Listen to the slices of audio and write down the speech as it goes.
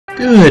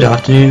Good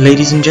afternoon,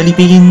 ladies and jelly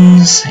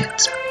beans.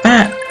 It's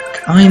back.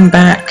 I'm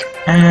back,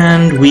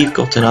 and we've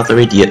got another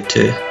idiot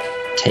to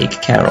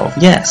take care of.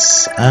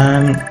 Yes,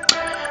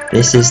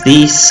 this is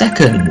the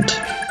second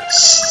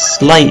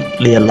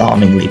slightly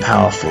alarmingly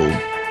powerful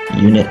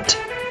unit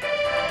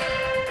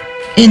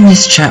in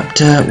this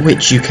chapter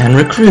which you can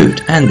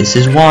recruit, and this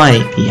is why.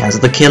 He has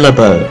the killer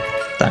bow.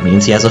 That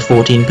means he has a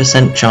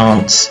 14%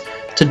 chance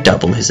to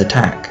double his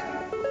attack.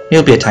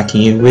 He'll be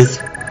attacking you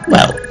with,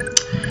 well,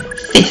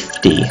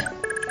 50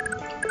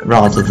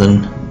 rather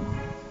than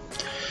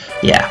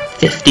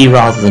 50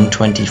 rather than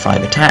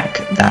 25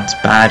 attack. That's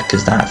bad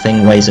because that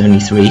thing weighs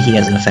only 3. He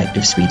has an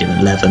effective speed of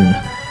 11.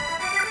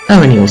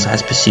 Oh, and he also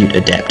has Pursuit,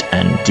 Adept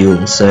and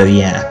Duel, so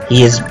yeah,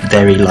 he is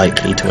very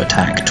likely to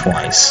attack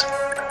twice,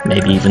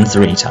 maybe even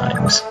 3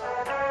 times.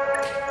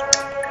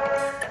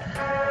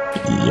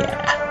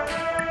 Yeah,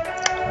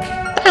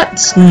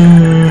 that's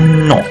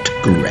not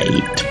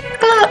great,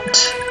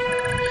 but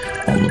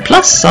on the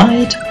plus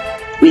side,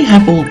 we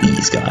have all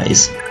these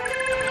guys.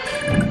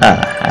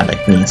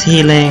 Alec needs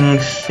healing,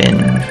 Finn,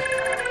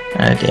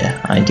 oh dear,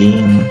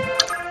 Ideen.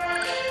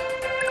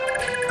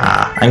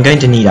 I'm going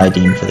to need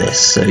Ideen for this,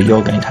 so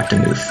you're going to have to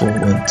move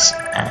forwards,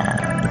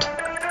 and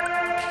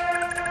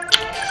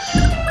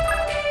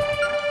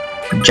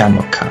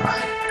Jamke.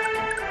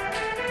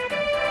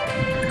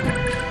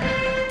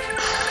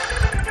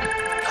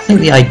 I think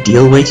the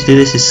ideal way to do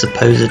this is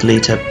supposedly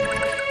to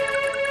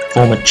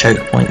form a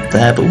choke point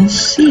there, but we'll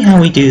see how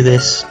we do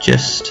this.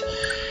 Just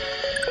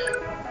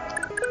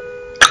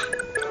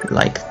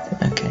like,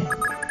 okay.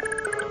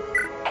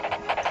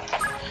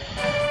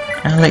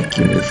 Alec,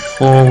 you move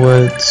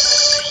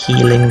forwards,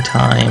 healing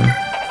time.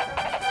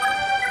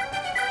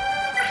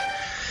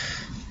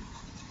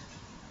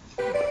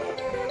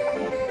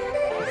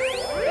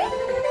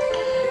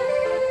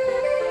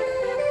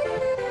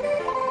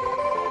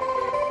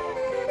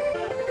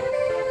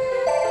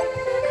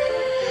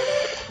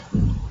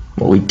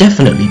 What we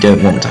definitely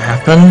don't want to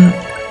happen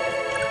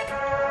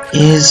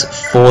is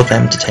for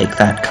them to take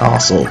that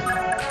castle.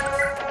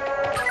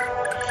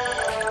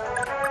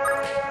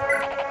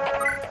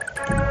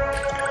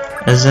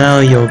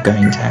 Azel, you're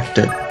going to have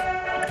to...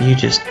 you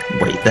just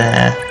wait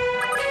there.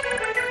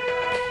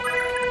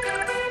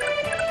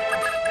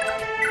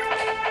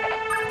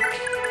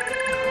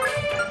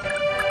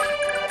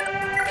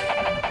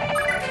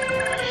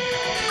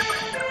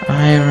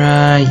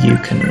 Ira, you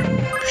can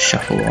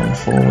shuffle on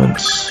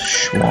forwards.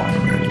 Schwan,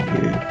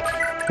 you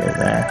go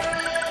there.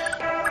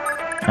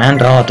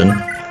 And Arden.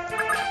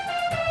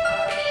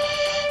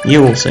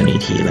 You also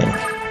need healing.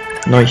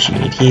 Noish, you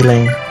need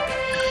healing.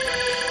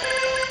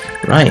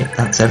 Right,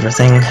 that's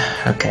everything.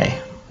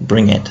 Okay,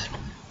 bring it.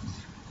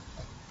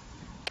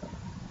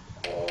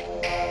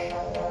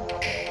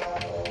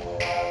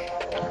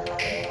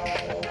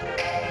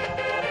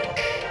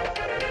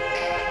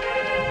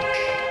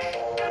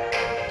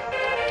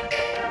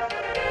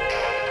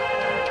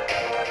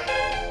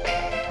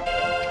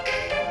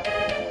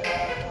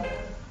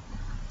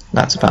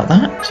 That's about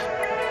that.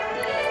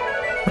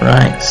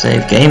 Right,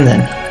 save game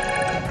then.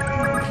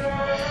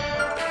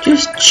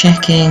 Just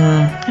checking,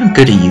 how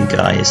good are you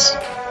guys?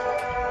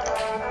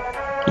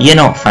 You're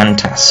not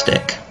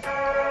fantastic.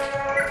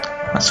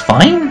 That's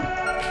fine.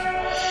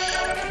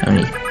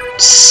 Only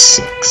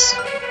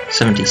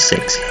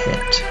 76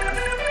 hit.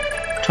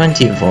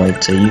 20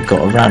 avoid, so you've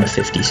got around a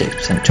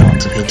 56%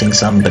 chance of hitting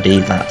somebody.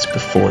 That's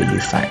before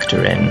you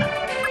factor in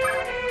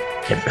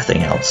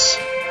everything else.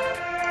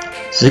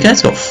 So the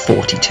guy's got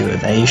 42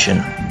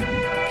 evasion.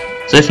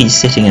 So if he's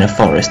sitting in a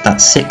forest,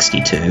 that's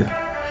 62.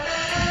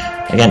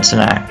 Against an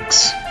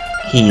axe,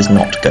 he's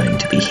not going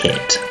to be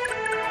hit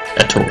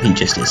at all, he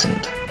just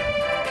isn't.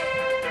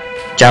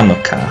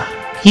 Jamke,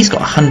 he's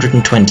got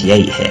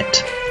 128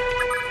 hit.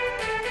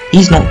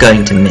 He's not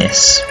going to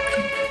miss.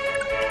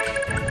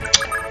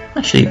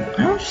 Actually,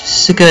 how much does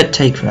Sigurd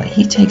take from that?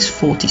 He takes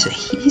 40, so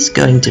he's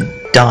going to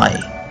die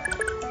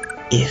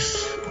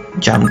if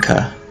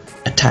Jamke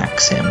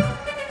attacks him,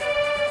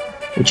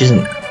 which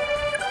isn't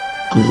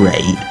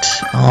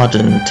great.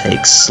 Arden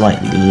takes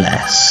slightly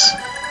less,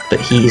 but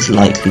he's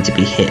likely to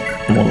be hit,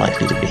 more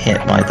likely to be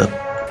hit by the...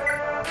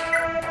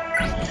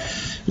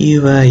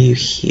 You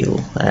heal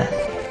there.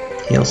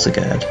 Heal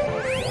Sigurd.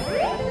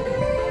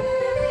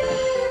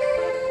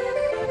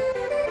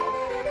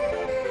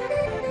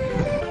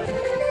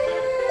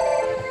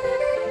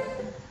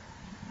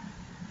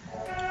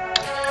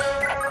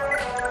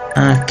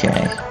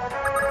 Okay.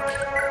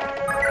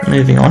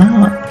 Moving on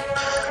up.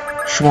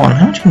 Schwan,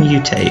 how much can you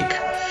take?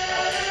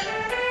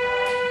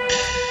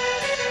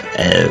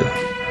 Oh.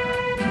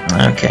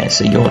 Okay,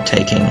 so you're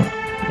taking,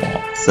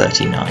 what,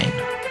 39?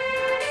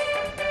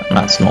 And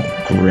that's not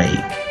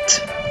great,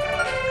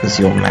 because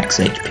your max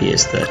HP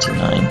is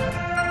 39.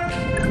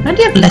 How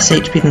do you have less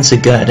HP than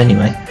Sigurd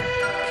anyway?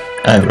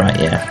 Oh, right,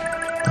 yeah.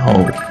 The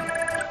whole...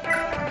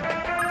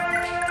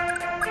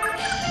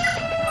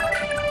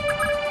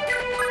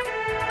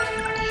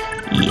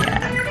 yeah.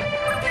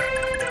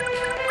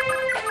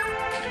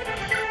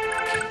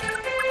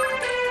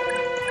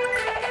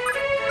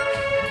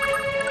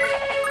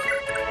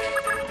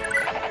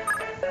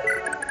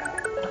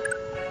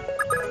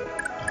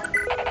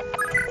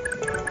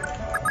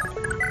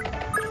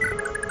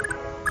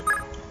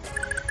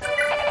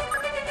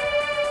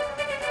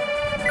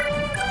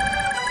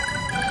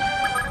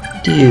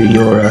 do.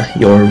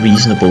 You're a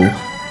reasonable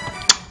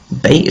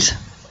bait.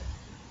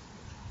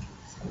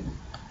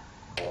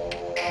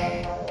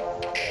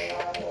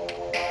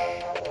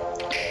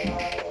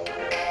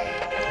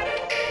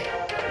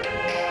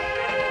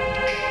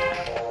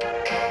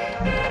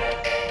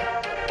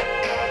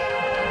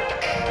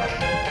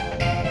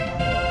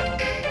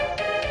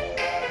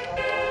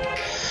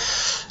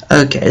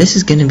 Okay, this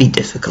is going to be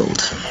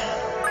difficult.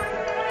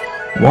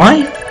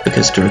 Why?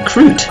 Because to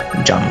recruit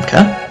Jamke,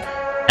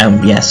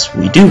 and yes,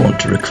 we do want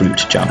to recruit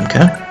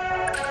Jamke,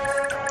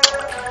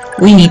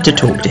 we need to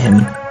talk to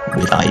him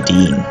with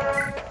IDing.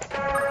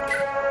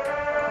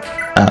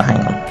 Oh,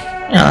 hang on.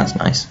 Yeah, that's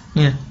nice.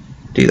 Yeah,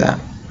 do that.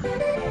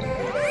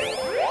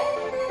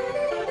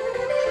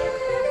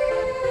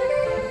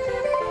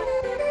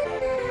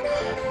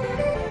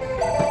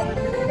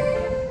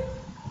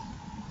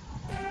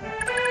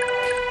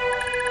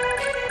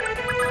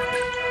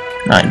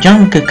 Right,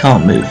 Jamke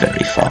can't move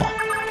very far.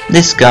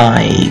 This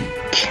guy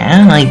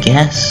can, I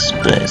guess,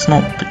 but it's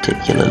not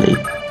particularly.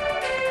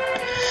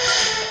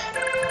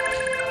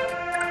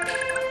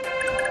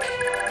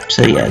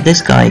 So yeah,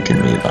 this guy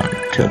can move on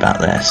to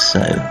about there,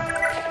 so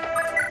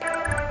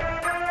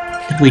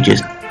if we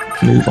just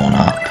move on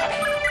up,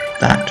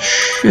 that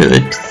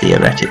should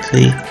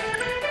theoretically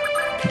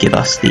give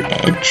us the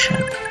edge,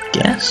 I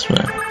guess.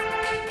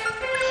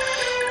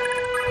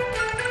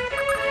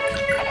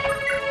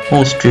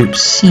 Horse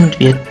troops seem to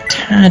be a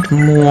tad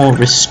more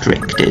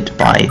restricted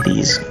by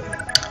these.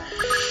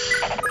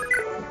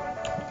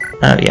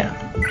 Oh yeah,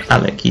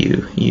 Alec,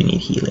 you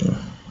need healing.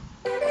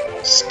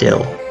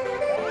 Still.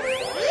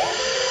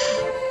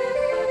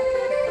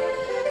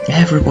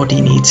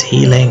 Everybody needs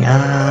healing.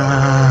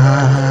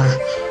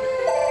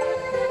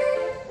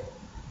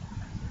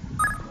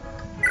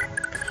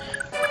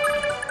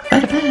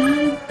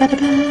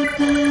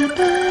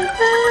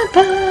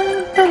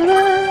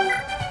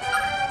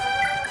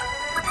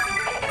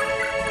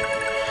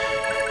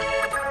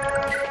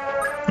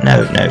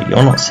 No,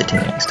 you're not sitting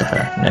next to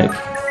her.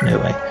 No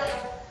way.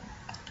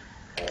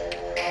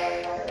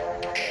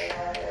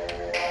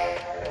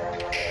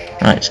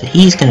 Right, so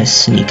he's gonna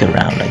sneak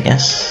around, I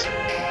guess.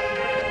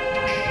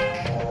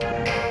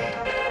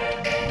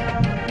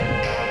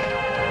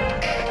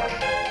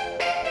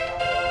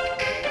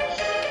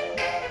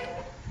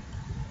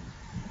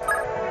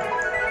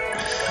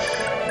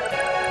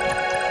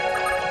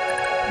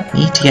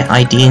 Need to get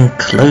IDing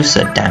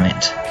closer, damn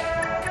it.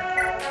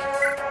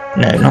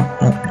 No,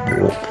 not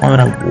warp. Why would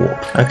I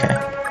warp? Okay.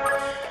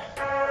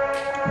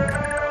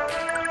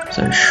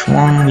 So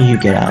Schwan, you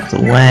get out of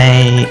the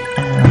way,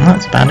 and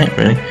that's about it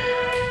really.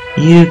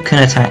 You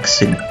can attack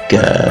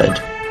Sigurd.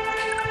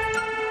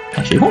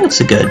 Actually, what would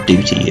Sigurd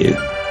do to you?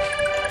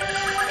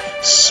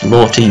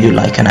 Slaughter you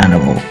like an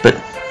animal, but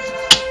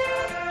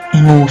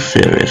in all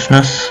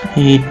seriousness,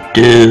 he'd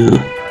do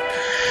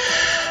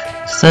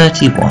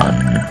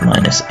 31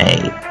 minus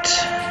 8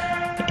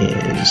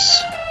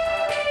 is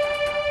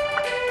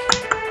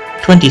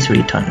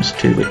 23 times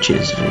 2, which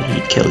is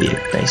he'd kill you,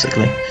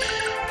 basically.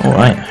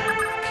 Alright.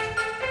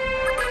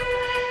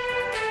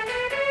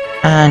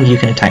 And you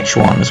can attack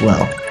Schwan as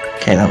well.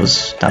 Okay, that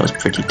was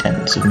pretty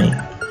dense of me.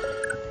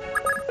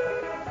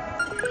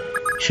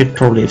 Should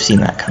probably have seen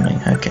that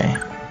coming, okay.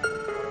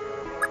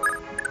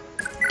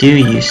 Do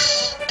you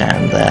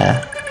stand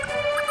there?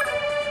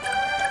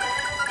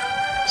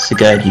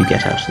 Sigurd, you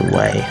get out of the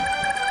way.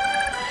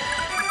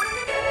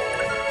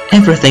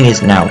 Everything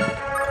is now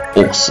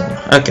awesome,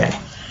 okay.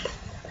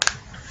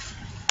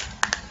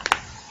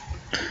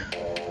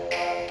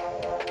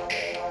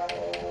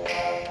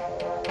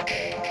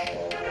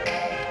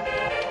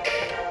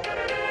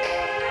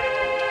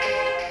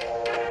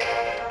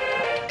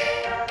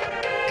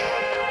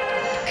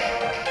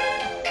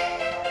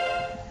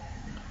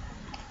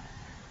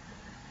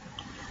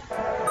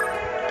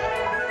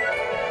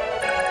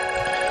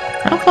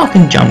 How far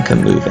can Jamke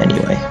move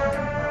anyway?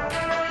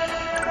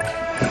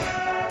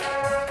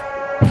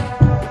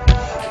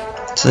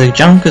 So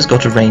Jamke's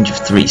got a range of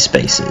 3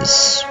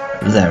 spaces,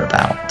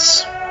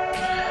 thereabouts.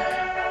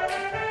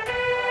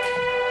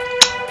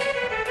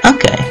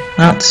 Okay,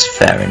 that's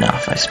fair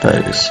enough, I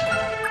suppose.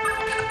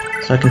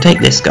 So I can take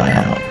this guy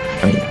out.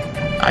 I mean,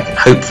 I can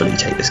hopefully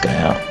take this guy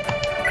out.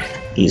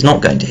 He's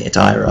not going to hit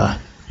Ira.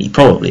 He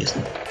probably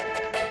isn't.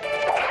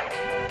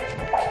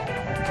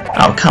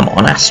 Oh, come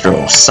on, Astra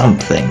or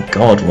something.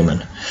 God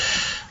woman.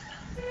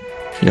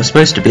 You're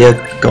supposed to be a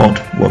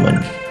god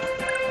woman.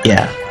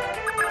 Yeah.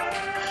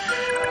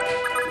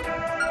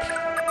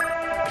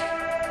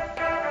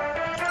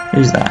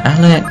 Who's that?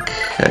 Alec?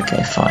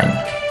 Okay, fine.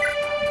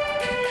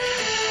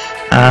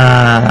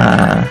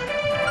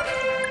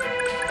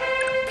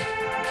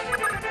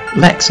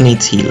 Lex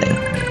needs healing.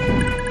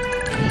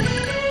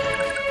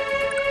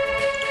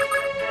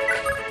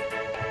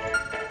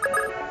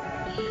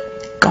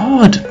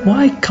 God,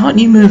 why can't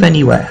you move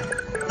anywhere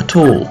at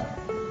all?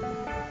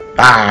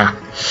 Ah!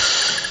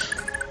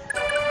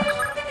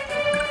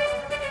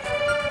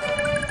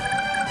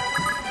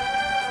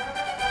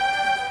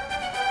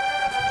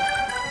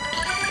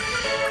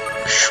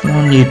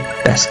 on, you'd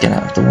best get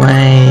out of the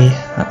way.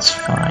 That's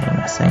fine,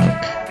 I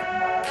think.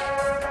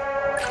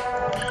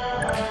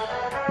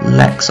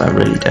 Lex, I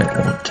really don't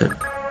want to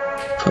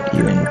put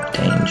you in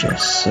danger,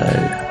 so...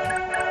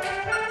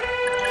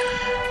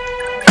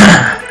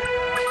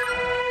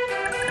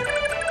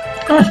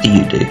 How much do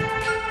you do?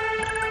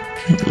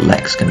 I think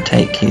Lex can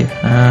take you.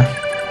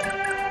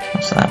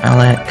 What's that,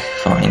 Alec?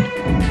 Fine.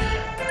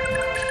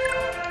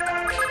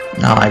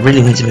 No, I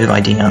really need to move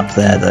ID up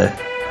there, though.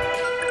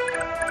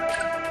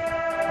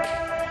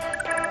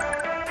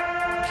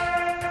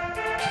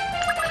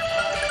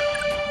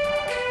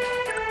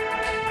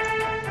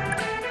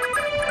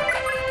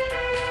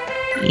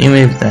 You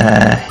move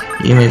there,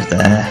 you move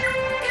there.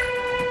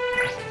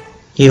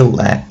 Heal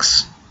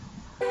Lex.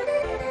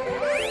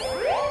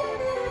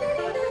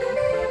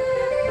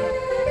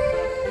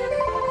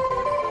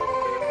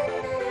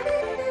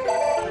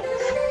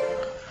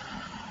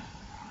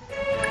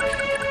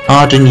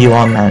 Arden, you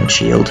are man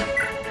shield.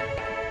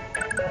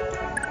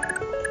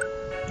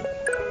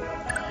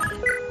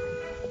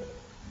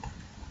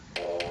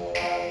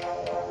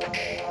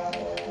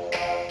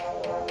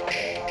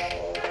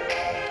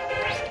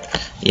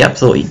 Yep,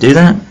 thought he'd do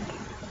that.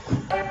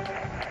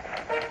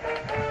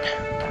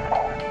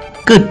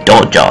 Good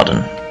dodge,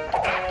 Arden.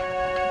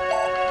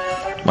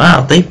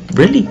 Wow, they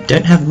really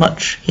don't have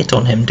much hit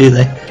on him, do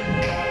they?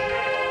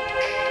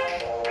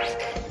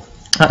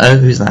 Uh-oh,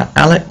 who's that?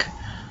 Alec?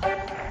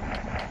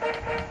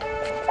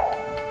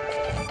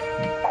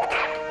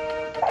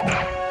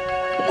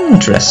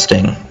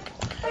 Interesting.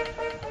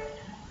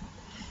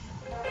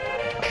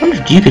 I wonder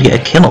if you could get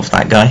a kill off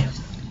that guy.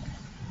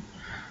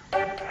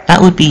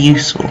 That would be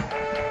useful.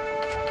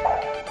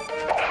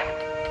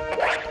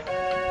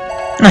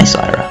 Nice,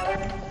 Ira.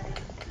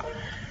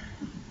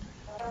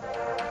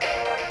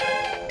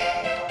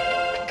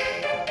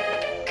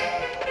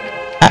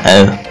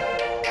 Uh-oh.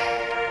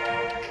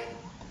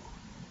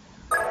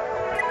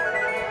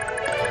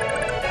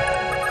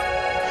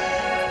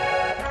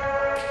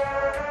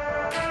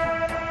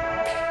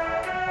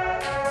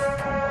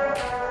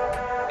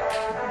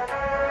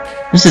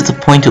 This is the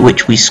point at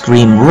which we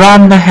scream,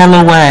 "Run the hell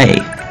away!"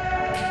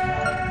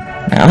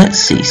 Now let's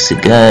see,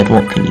 Sigurd,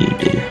 what can you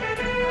do?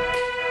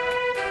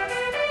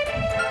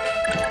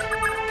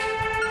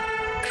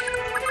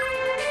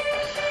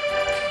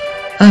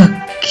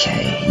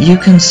 Okay, you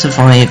can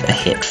survive a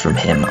hit from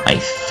him, I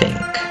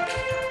think.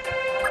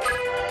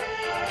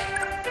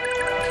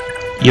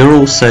 You're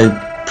also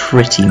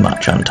pretty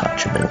much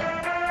untouchable.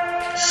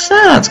 So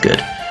that's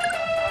good.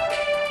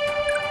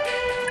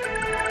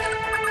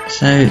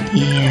 So,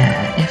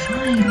 yeah, if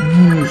I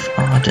move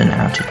Arden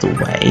out of the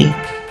way...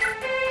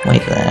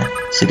 Wait there.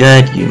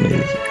 Sigurd, you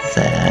move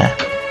there.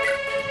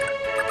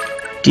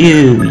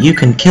 Do, you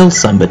can kill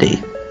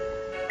somebody.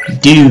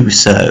 Do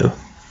so.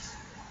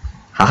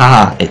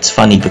 Haha, it's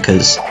funny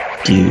because...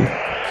 Do.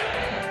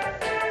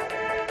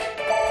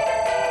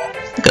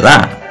 Look at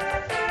that.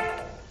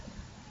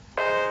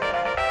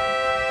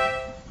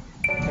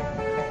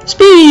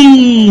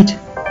 Speed!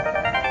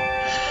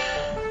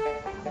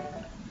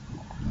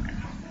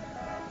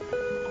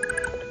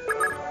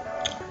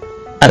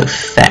 Oh,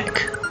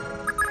 feck.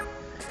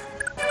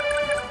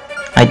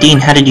 Dean,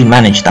 how did you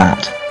manage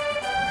that?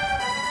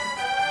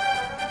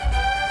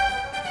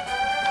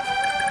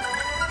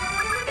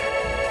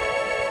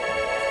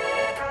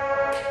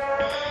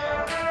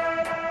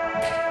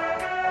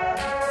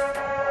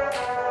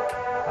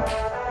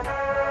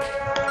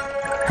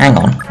 Hang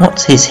on,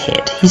 what's his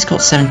hit? He's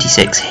got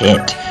 76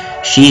 hit.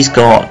 She's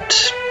got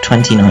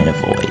 29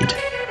 avoid.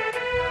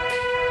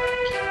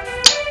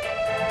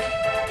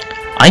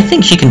 I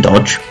think she can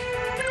dodge.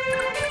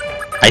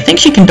 I think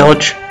she can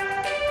dodge.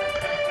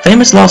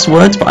 Famous last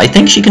words, but I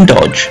think she can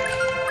dodge.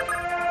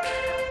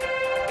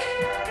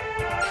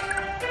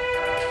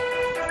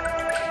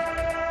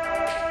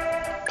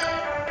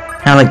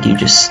 How like you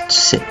just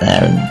sit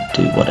there and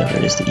do whatever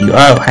it is that you...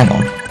 Oh, hang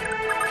on.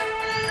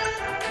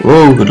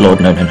 Oh, good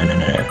lord, no.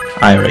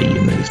 Ira,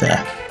 you move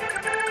there.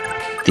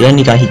 The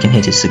only guy he can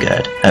hit is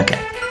Sigurd. Okay.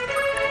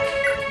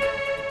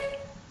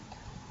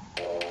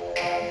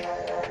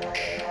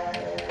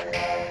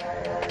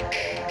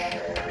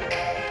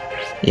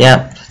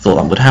 Yep, thought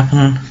that would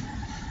happen.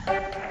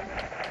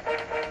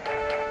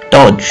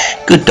 Dodge.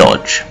 Good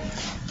dodge.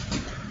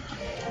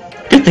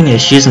 Good thing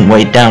is she isn't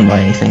weighed down by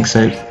anything,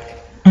 so...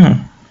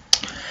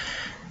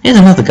 Here's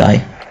another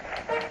guy.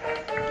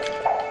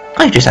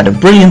 I've just had a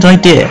brilliant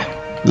idea.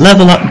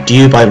 Level up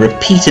Dew by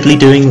repeatedly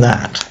doing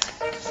that.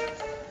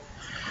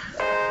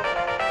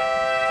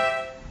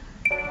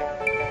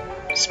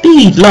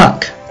 Speed,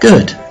 luck.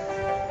 Good.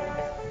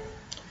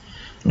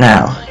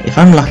 Now, if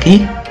I'm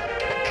lucky...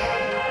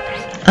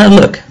 Oh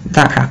look,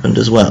 that happened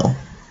as well.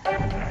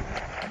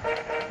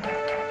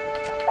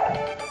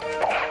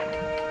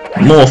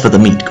 More for the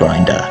meat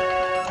grinder.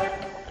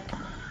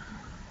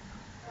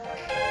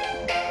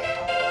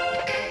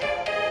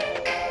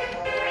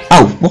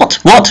 Oh, what?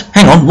 What?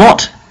 Hang on,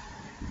 what?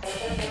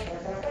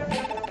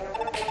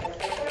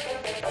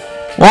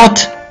 What?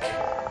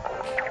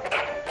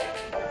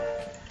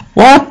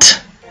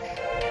 What?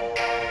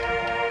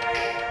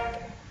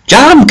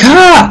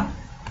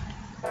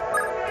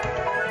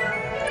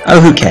 Oh,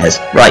 who cares?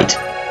 Right.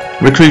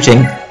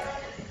 Recruiting.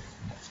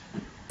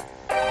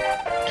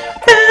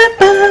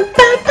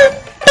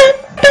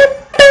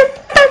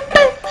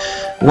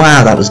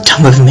 Wow, that was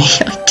dumb of me.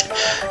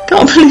 I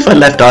can't believe I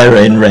left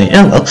Ira in rain.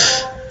 Oh well.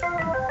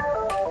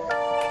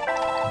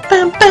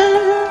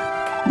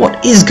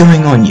 What is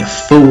going on, you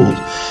fool?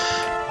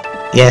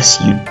 Yes,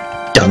 you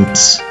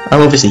dunce.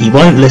 Oh, obviously he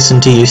won't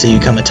listen to you, so you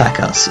come attack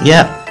us.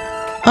 Yeah.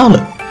 Oh,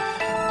 look.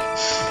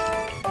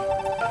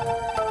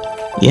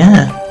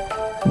 Yeah.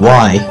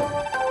 Why?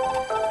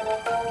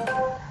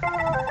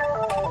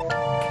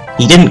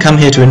 He didn't come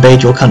here to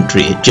invade your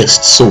country, it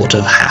just sort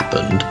of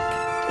happened.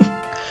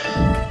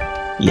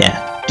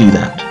 Yeah, do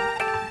that.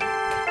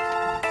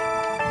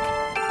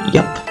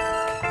 Yup.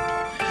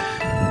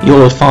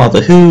 Your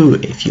father, who,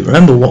 if you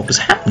remember what was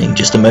happening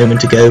just a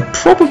moment ago,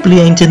 probably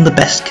ain't in the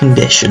best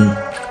condition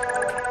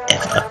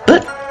ever,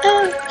 but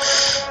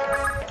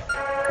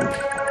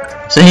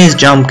so here's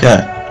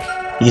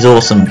Jamke. He's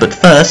awesome, but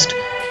first,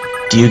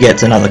 Dew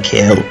gets another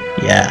kill.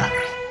 Yeah.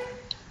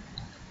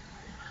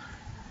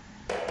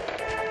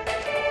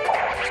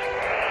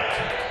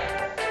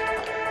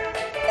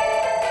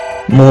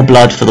 More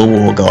blood for the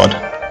war god.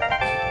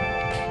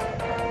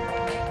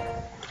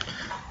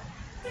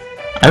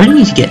 I really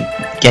need to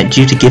get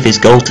Dew to give his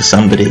gold to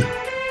somebody.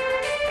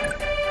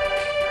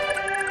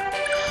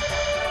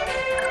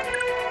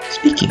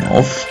 Speaking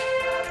of,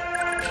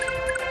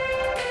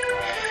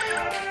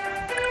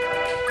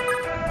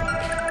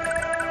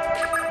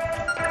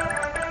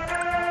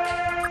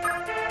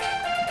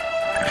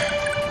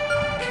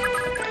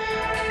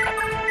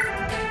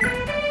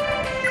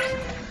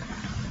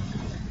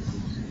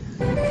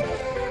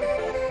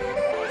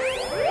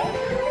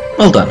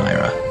 well done,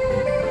 Ira.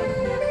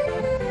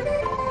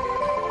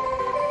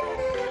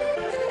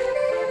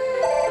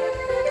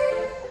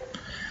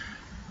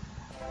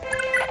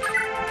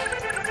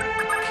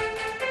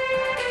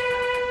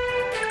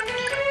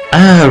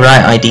 Oh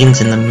right,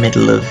 Iden's in the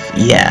middle of...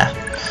 yeah.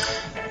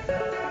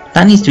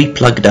 That needs to be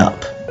plugged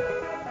up.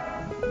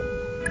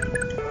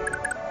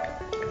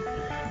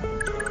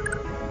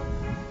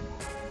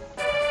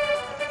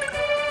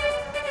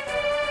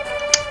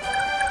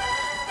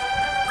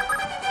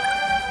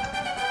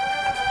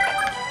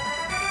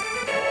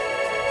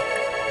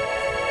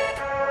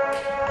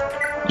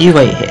 You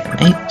wait here,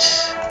 mate,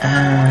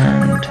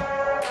 and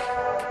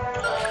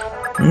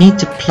need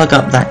to plug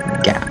up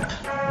that gap.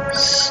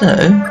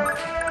 So,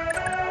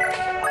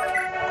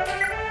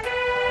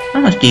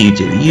 how much do?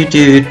 You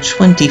do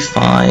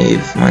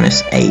 25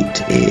 minus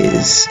 8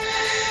 is,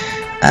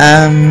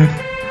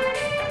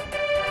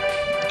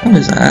 what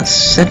is that? That's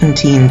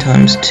 17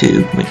 times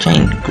 2, which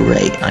ain't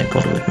great, I've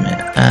got to admit.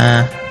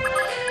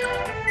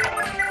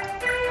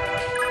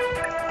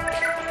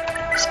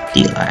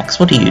 Steel axe,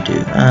 what do you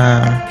do?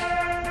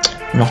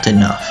 Not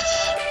enough.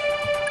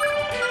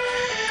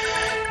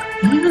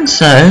 Even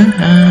so,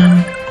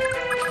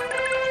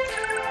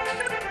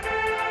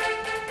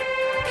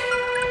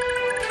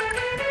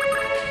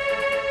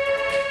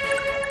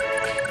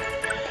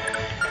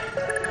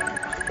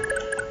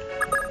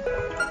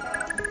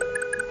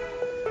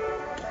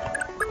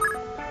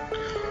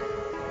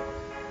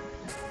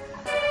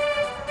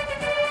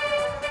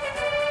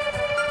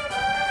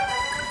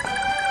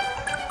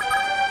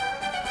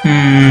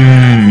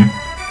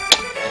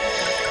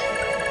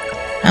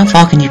 how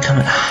far can you come?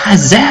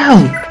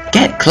 Hazel!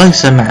 Get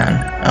closer,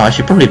 man! Oh, I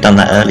should probably have done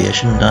that earlier,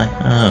 shouldn't I?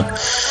 Oh.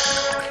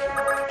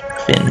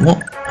 Finn,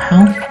 what?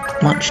 How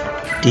much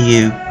do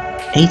you...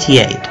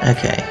 88,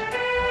 okay.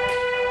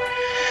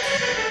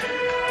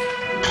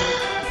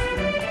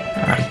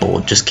 I'm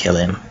bored, just kill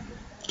him.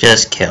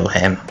 Just kill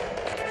him.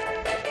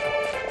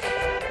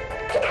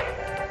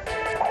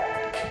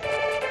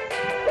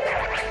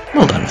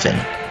 Well done, Finn.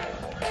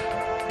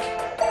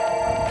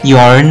 You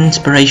are an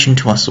inspiration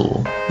to us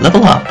all.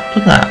 Level up,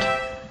 look at that.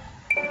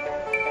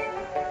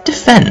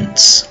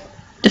 Defense.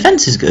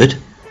 Defense is good.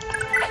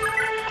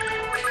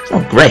 It's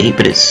not great,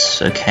 but it's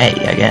okay,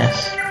 I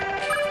guess.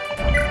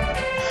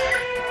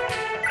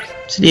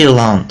 Steel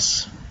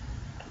Lance.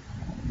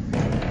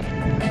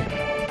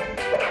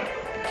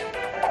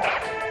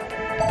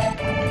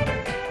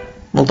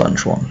 Well done,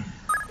 Schwan.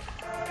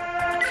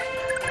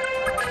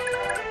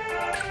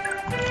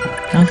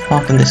 How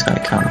far can this guy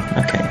come?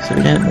 Okay, so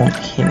we don't want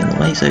him in the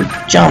way, so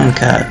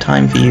Jamke,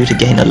 time for you to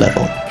gain a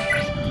level.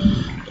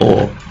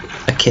 Or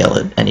a kill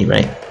at any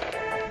rate.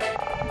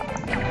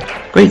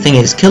 Great thing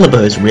is,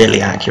 Killabo is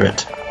really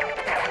accurate.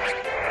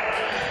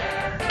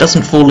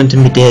 Doesn't fall into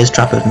Midir's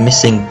trap of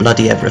missing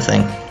bloody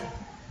everything.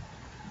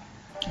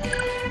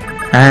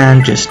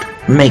 And just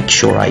make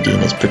sure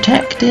Iden is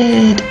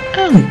protected,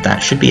 and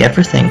that should be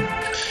everything.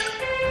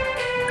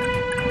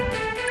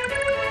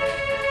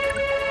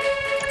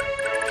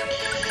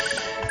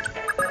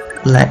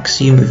 Lex,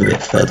 you move a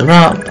bit further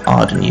up.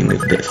 Arden, you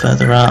move a bit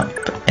further up.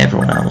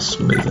 Everyone else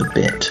move a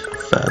bit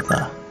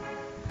further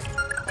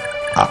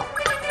up.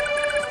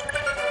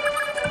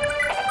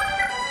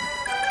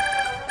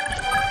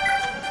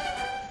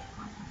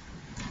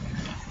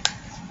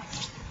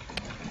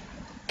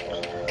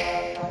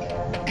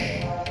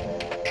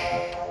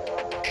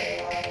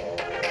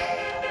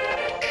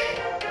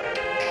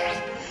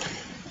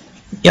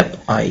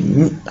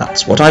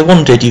 That's what I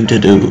wanted you to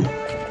do.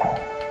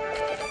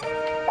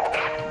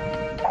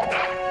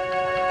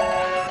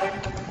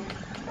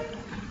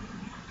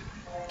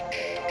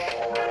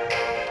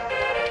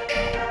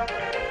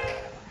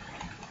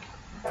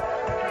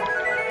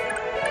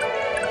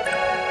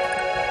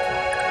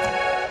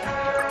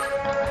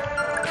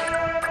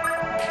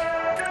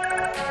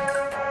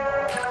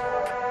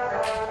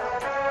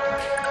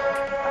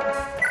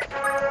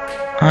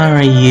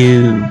 Are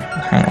you...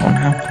 Hang on,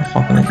 how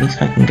far can I... At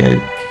least I can go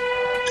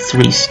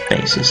 3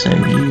 spaces, so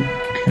you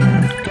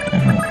can go...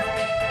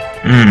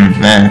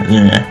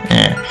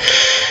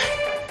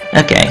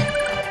 Okay.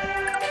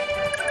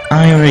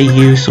 Ira,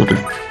 you sort of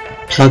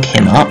plug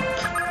him up.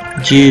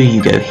 Jew,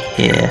 you go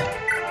here.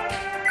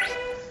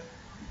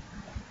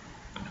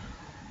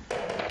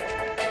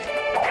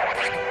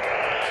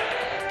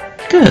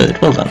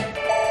 Good, well done.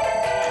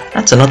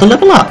 That's another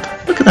level up.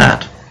 Look at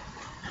that.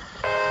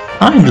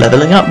 I'm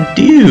leveling up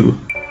Dew.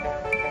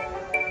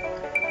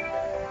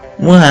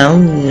 Well,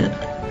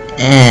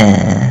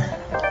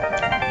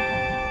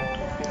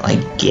 I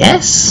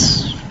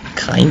guess.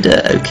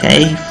 Kinda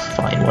okay.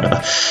 Fine,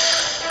 whatever.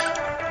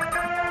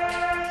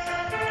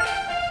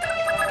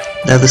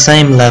 They're the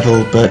same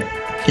level, but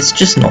it's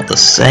just not the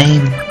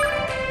same.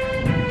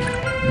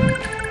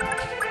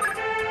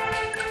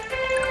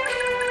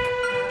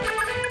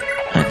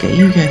 Okay,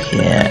 you go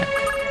here.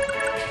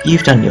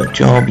 You've done your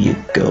job, you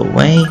go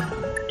away.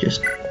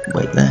 Just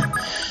wait there.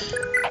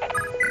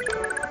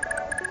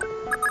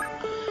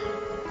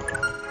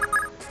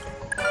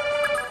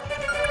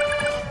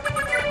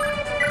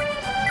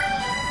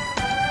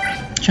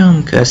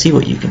 Jamke, see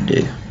what you can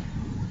do.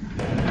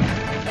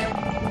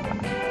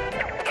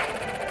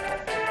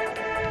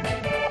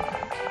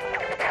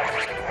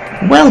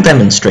 Well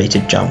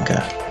demonstrated, Jamke.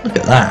 Look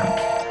at that.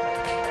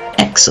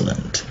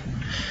 Excellent.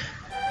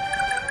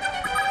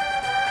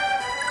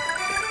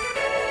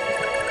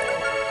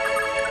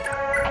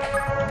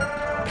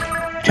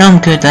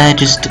 Jamke there,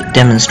 just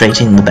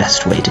demonstrating the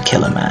best way to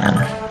kill a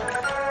man.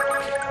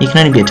 He can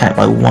only be attacked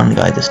by one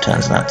guy this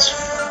turn, so that's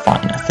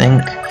fine, I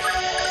think.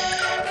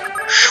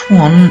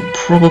 Schwan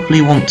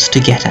probably wants to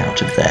get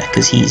out of there,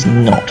 because he's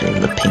not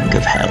in the pink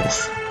of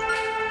health.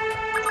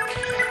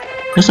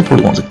 He also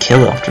probably wants to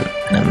kill after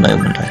in a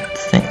moment, I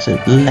think.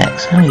 So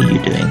Lex, how are you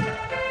doing?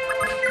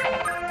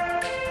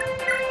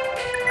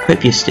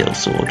 Equip your steel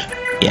sword.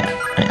 Yeah,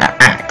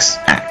 axe,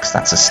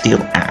 that's a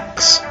steel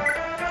axe.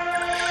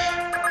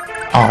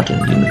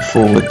 Arden, you move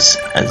forwards.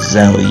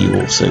 Azel, you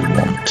also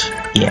want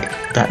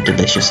that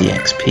delicious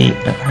EXP.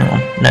 No, hang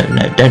on.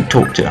 No, don't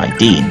talk to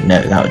ID.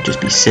 No, that would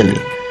just be silly.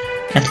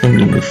 Etlin,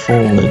 you move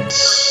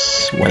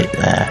forwards. Wait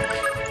there.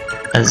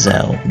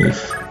 Azel, move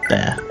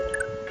there.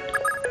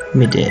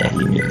 Midir,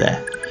 you move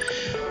there.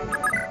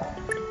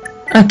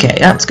 Okay,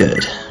 that's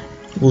good.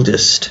 We'll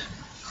just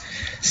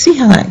see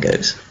how that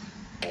goes.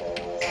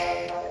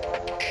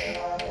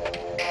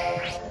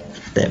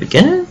 There we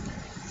go.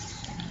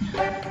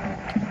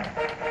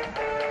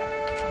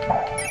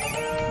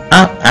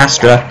 Ah,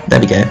 Astra,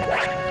 there we go.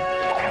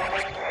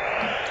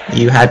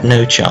 You had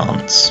no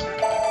chance.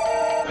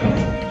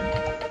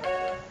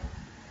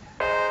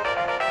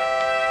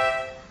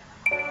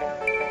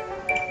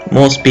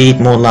 More speed,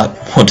 more luck,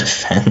 more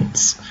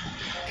defense.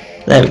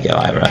 There we go,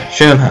 Ira.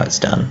 Show him how it's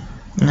done.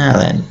 Now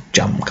then,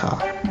 Jamke.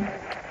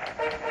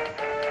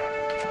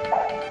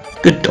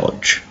 Good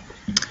dodge.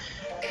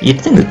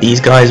 You'd think that these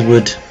guys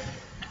would...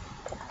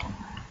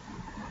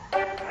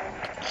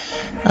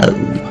 Oh.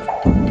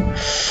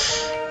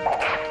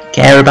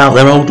 Care about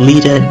their old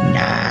leader?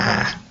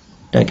 Nah.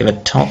 Don't give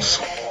a toss.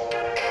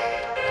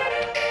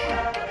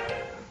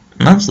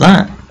 And that's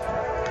that.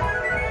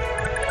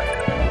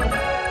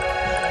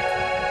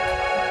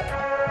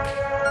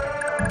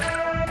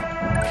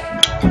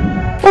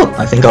 Well,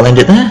 I think I'll end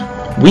it there.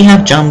 We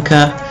have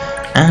Jamke,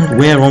 and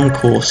we're on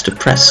course to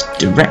press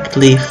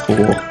directly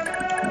for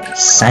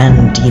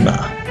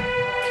Sandima.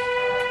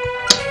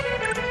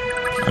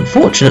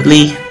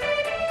 Unfortunately,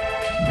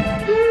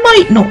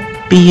 might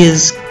not be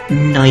as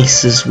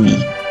nice as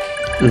we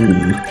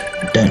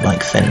don't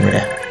like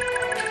Fenrir.